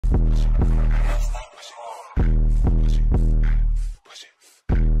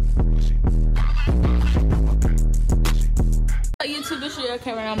YouTube, this year I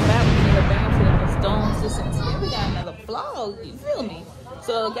came around back with the band on the stones. Listen, today we got another vlog, you feel me?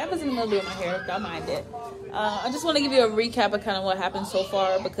 So Gabby's in the middle of doing my hair, don't mind it. I just want to give you a recap of kind of what happened so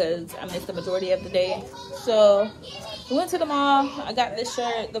far because I missed the majority of the day. So we went to the mall, I got this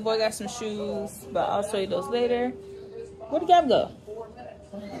shirt, the boy got some shoes, but I'll show you those later. Where'd Gab go?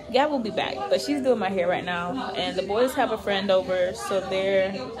 Gab will be back, but she's doing my hair right now, and the boys have a friend over, so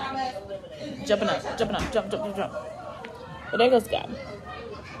they're jumping up, jump. But there goes Gab.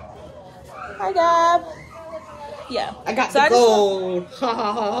 Hi, Gab. Yeah. I got the gold.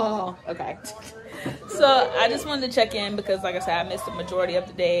 Okay. So I just wanted to check in because, like I said, I missed the majority of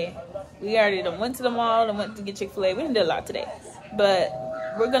the day. We already done went to the mall and went to get Chick-fil-A. We didn't do a lot today, but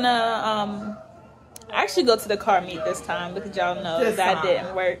we're gonna actually go to the car meet this time because y'all know that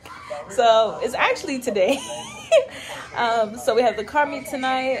didn't work. So it's actually today. So we have the car meet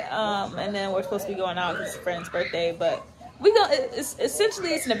tonight, and then we're supposed to be going out because it's a friend's birthday, but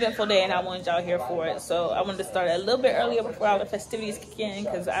it's an eventful day and I wanted y'all here for it. So I wanted to start a little bit earlier before all the festivities kick in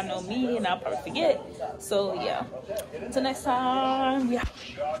because I know me and I'll probably forget. So yeah, until next time.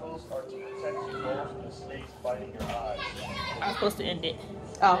 I'm supposed to end it.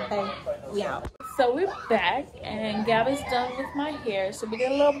 Oh, hey, we out. So we're back and Gabby's done with my hair. So we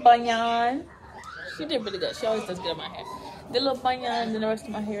did a little banyan. She did really good. She always does good with my hair. Did a little banyan and then the rest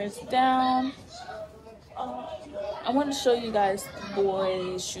of my hair is down. I want to show you guys the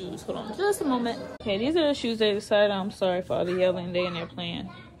boys' shoes. Hold on just a moment. Okay, these are the shoes they decided. I'm sorry for all the yelling. They in there playing.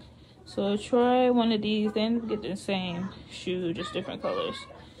 So try one of these. They ended up getting the same shoe, just different colors.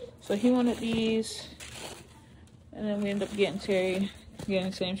 So he wanted these. And then we ended up getting Terry getting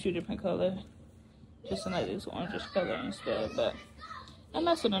the same shoe, different color. Just in like this orange color instead. But I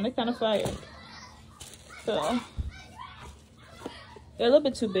messed with them. They kind of fire. So they're a little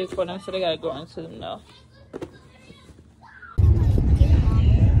bit too big for them, so they gotta grow into them though.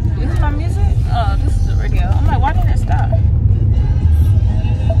 This is my music? Oh, this is the radio. I'm like, why didn't it stop?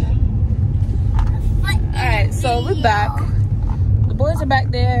 Alright, so we're back. The boys are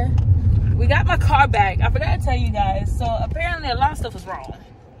back there. We got my car back. I forgot to tell you guys. So apparently a lot of stuff was wrong.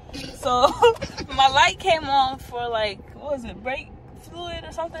 So my light came on for like, what was it, brake fluid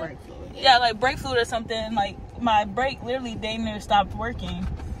or something? Brake fluid. Yeah, like brake fluid or something. Like my brake literally dang near stopped working.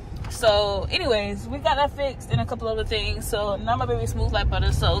 So anyways, we got that fixed and a couple other things. So now my baby's smooth like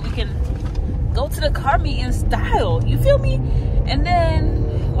butter, so we can go to the car meet in style. You feel me? And then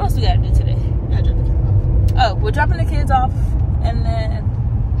what else we gotta do today? Oh, we're dropping the kids off and then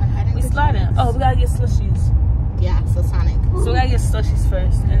we sliding. Oh, we gotta get slushies. Yeah, so Sonic. So we gotta get slushies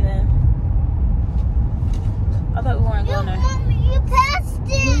first and then I thought we weren't going there. Mommy, you passed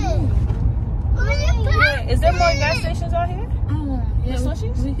it. Wait, is there more gas stations out here? Yeah,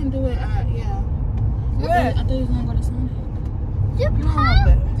 slushies? We can do it at, yeah. Where? I thought you was gonna go to Sonic. You passed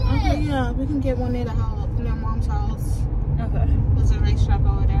it. Okay, yeah, we can get one near the house, near Mom's house. Okay. There's a racetrack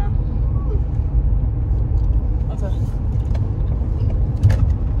over there. Okay.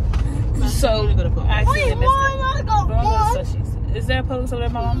 So, I actually missed it. We're gonna go to slushies. Is there a Publix over there,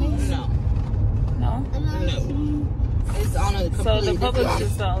 my mommy? No. No? No. It's on a completely So the Publix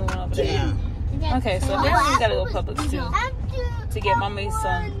is the only one over there. Yeah. Okay, so then we gotta go Publix too to get mommy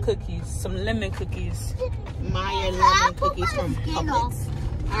some cookies, some lemon cookies. Meyer lemon cookies from Publix.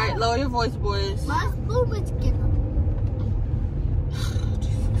 All right, lower your voice, boys. Let's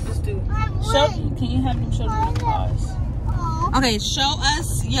do. Can you have them show me the cars? Okay, show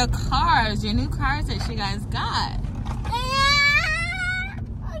us your cars, your new cars that you guys got.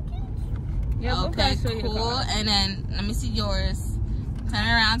 Yep, okay, cool. And then let me see yours. Turn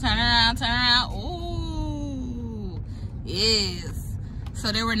around, turn around, turn around. Ooh, yes.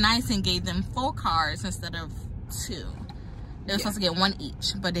 So they were nice and gave them 4 cars instead of 2. They were supposed to get 1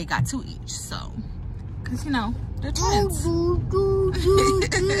 each, but they got 2 each. So, cause you know they're twins. But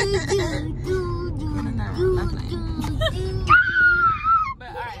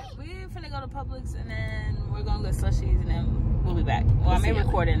alright, we finna go to Publix and then we're gonna get slushies and then we'll be back. Well, I may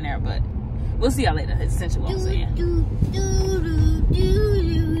record in there, but we'll see y'all later. It's essentially what I'm saying.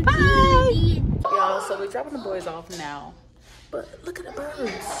 Bye! Y'all, so we're dropping the boys off now. But look at the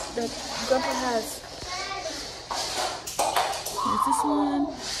birds that Grandpa has. There's this one.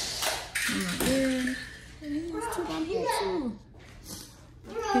 And there's 2 down here too.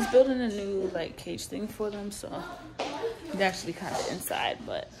 He's building a new like cage thing for them, so he's actually kind of inside,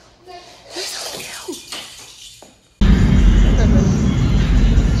 but they're so cute.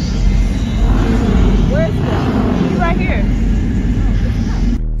 Where's he? He's right here.